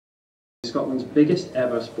Scotland's biggest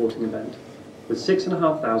ever sporting event, with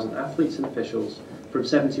 6,500 athletes and officials from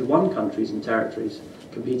 71 countries and territories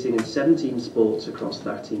competing in 17 sports across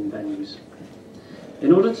 13 venues.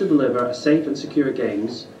 In order to deliver a safe and secure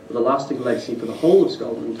Games with a lasting legacy for the whole of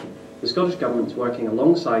Scotland, the Scottish Government is working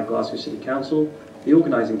alongside Glasgow City Council, the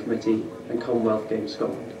Organising Committee and Commonwealth Games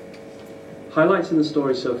Scotland. Highlights in the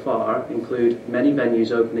story so far include many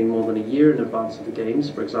venues opening more than a year in advance of the Games,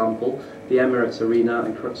 for example, the Emirates Arena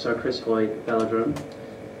and Sir Chris Hoy Velodrome,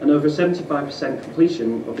 and over 75%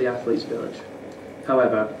 completion of the Athletes' Village.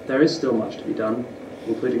 However, there is still much to be done,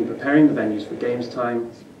 including preparing the venues for Games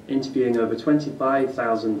time, interviewing over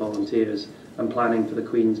 25,000 volunteers, and planning for the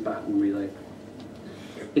Queen's Baton Relay.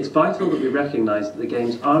 It's vital that we recognise that the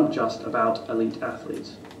Games aren't just about elite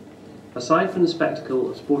athletes. Aside from the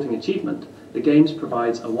spectacle of sporting achievement, the Games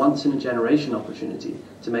provides a once-in-a-generation opportunity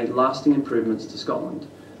to make lasting improvements to Scotland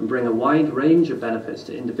and bring a wide range of benefits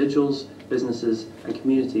to individuals, businesses and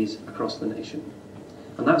communities across the nation.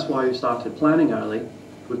 And that's why we've started planning early.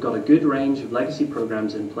 We've got a good range of legacy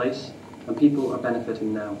programmes in place and people are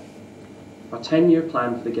benefiting now. Our 10-year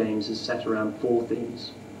plan for the Games is set around 4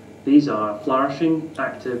 themes. These are flourishing,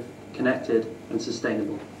 active, connected and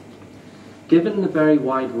sustainable. Given the very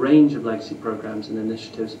wide range of legacy programmes and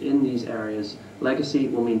initiatives in these areas, legacy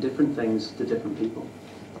will mean different things to different people.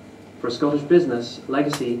 For a Scottish business,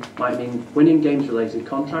 legacy might mean winning Games-related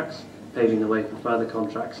contracts, paving the way for further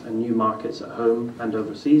contracts and new markets at home and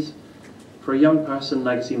overseas. For a young person,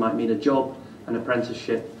 legacy might mean a job, an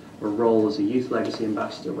apprenticeship, or a role as a youth legacy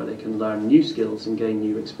ambassador where they can learn new skills and gain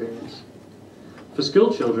new experience. For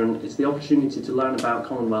school children, it's the opportunity to learn about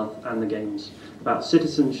Commonwealth and the Games, about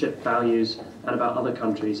citizenship values and about other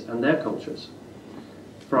countries and their cultures.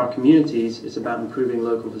 For our communities, it's about improving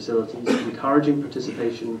local facilities, encouraging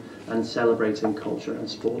participation and celebrating culture and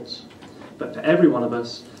sports. But for every one of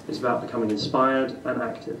us, it's about becoming inspired and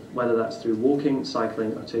active, whether that's through walking,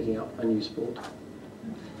 cycling or taking up a new sport.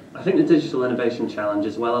 I think the Digital Innovation Challenge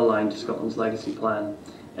is well aligned to Scotland's legacy plan.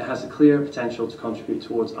 It has a clear potential to contribute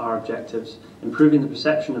towards our objectives, improving the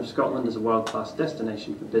perception of Scotland as a world-class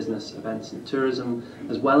destination for business, events and tourism,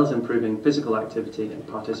 as well as improving physical activity and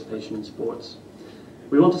participation in sports.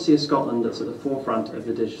 We want to see a Scotland that's at the forefront of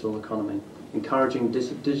the digital economy, encouraging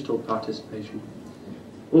digital participation.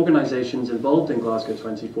 Organisations involved in Glasgow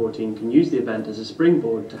 2014 can use the event as a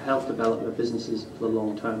springboard to help develop their businesses for the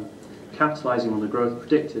long term, capitalising on the growth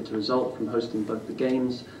predicted to result from hosting both the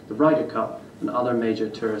Games, the Ryder Cup and other major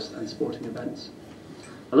tourist and sporting events.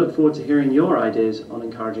 I look forward to hearing your ideas on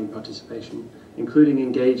encouraging participation, including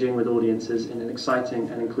engaging with audiences in an exciting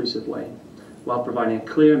and inclusive way, while providing a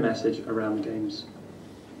clear message around the Games.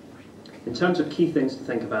 In terms of key things to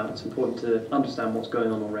think about, it's important to understand what's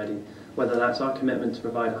going on already, whether that's our commitment to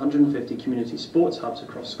provide 150 community sports hubs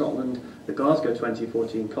across Scotland, the Glasgow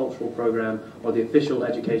 2014 cultural programme or the official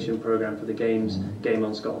education programme for the Games, Game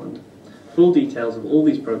on Scotland. Full details of all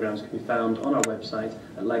these programmes can be found on our website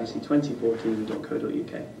at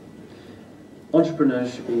legacy2014.co.uk.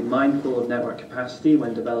 Entrepreneurs should be mindful of network capacity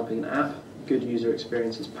when developing an app. Good user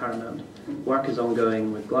experience is paramount. Work is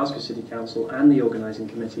ongoing with Glasgow City Council and the Organising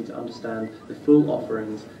Committee to understand the full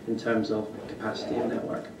offerings in terms of capacity of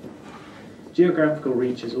network. Geographical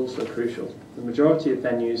reach is also crucial. The majority of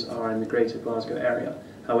venues are in the Greater Glasgow area.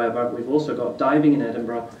 However, we've also got diving in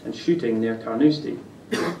Edinburgh and shooting near Carnoustie.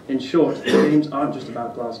 In short, the Games aren't just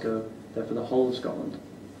about Glasgow, they're for the whole of Scotland.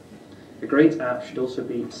 A great app should also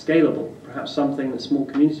be scalable, perhaps something that small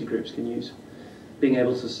community groups can use, being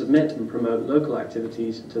able to submit and promote local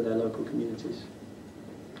activities to their local communities.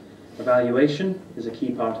 Evaluation is a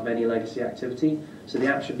key part of any legacy activity, so the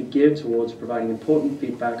app should be geared towards providing important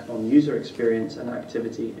feedback on user experience and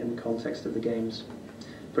activity in the context of the Games.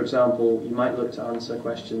 For example, you might look to answer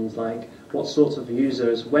questions like what sorts of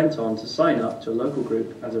users went on to sign up to a local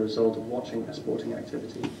group as a result of watching a sporting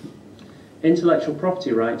activity. Intellectual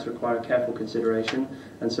property rights require careful consideration,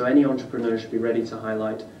 and so any entrepreneur should be ready to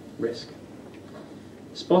highlight risk.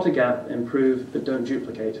 Spot a gap, improve, but don't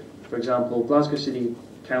duplicate. For example, Glasgow City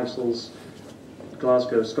Council's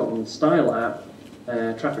Glasgow Scotland Style app,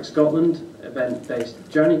 Traffic Scotland, event-based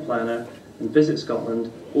Journey Planner, and Visit Scotland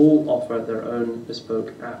all offer their own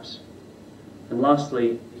bespoke apps. And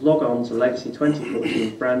lastly, log on to Legacy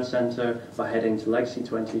 2014 Brand Centre by heading to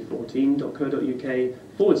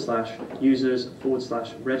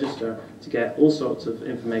legacy2014.co.uk/users/register to get all sorts of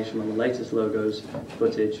information on the latest logos,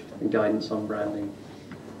 footage and guidance on branding.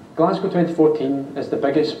 Glasgow 2014 is the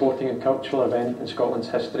biggest sporting and cultural event in Scotland's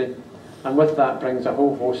history, and with that brings a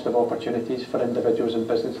whole host of opportunities for individuals and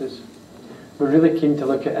businesses. We're really keen to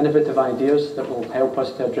look at innovative ideas that will help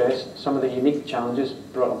us to address some of the unique challenges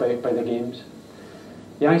brought about by the Games.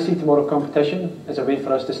 The IC Tomorrow competition is a way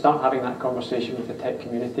for us to start having that conversation with the tech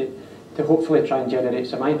community to hopefully try and generate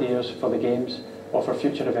some ideas for the Games or for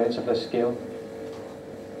future events of this scale.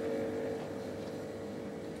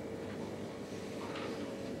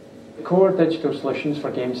 The core digital solutions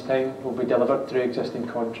for Games Time will be delivered through existing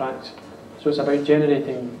contracts. So it's about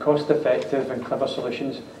generating cost-effective and clever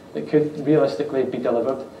solutions that could realistically be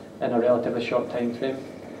delivered in a relatively short time frame.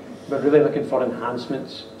 We're really looking for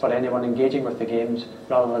enhancements for anyone engaging with the Games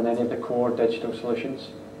rather than any of the core digital solutions.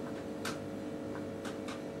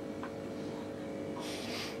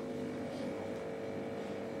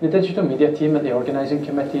 The digital media team at the organising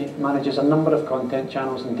committee manages a number of content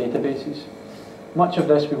channels and databases. Much of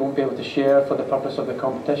this we won't be able to share for the purpose of the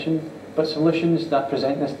competition, but solutions that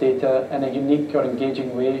present this data in a unique or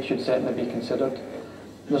engaging way should certainly be considered.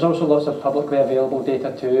 There's also lots of publicly available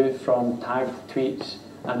data too, from tagged tweets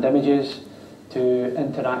and images to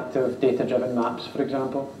interactive data-driven maps, for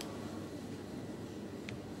example.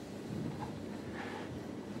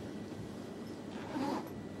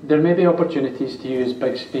 There may be opportunities to use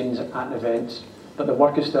big screens at events, but the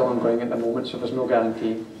work is still ongoing at the moment, so there's no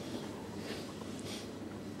guarantee.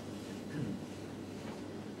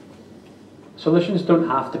 Solutions don't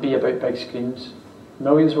have to be about big screens.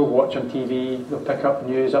 Millions will watch on TV, they'll pick up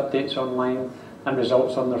news updates online and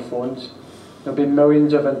results on their phones. There'll be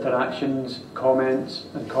millions of interactions, comments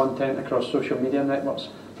and content across social media networks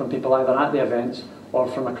from people either at the events or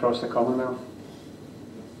from across the Commonwealth.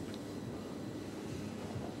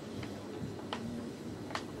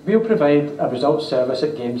 We'll provide a results service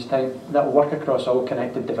at Games Time that will work across all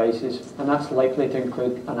connected devices, and that's likely to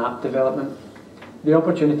include an app development. The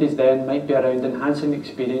opportunities then might be around enhancing the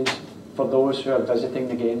experience for those who are visiting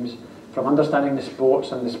the Games, from understanding the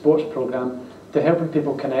sports and the sports programme to helping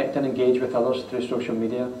people connect and engage with others through social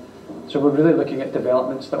media. So we're really looking at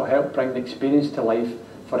developments that will help bring the experience to life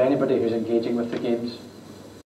for anybody who's engaging with the Games.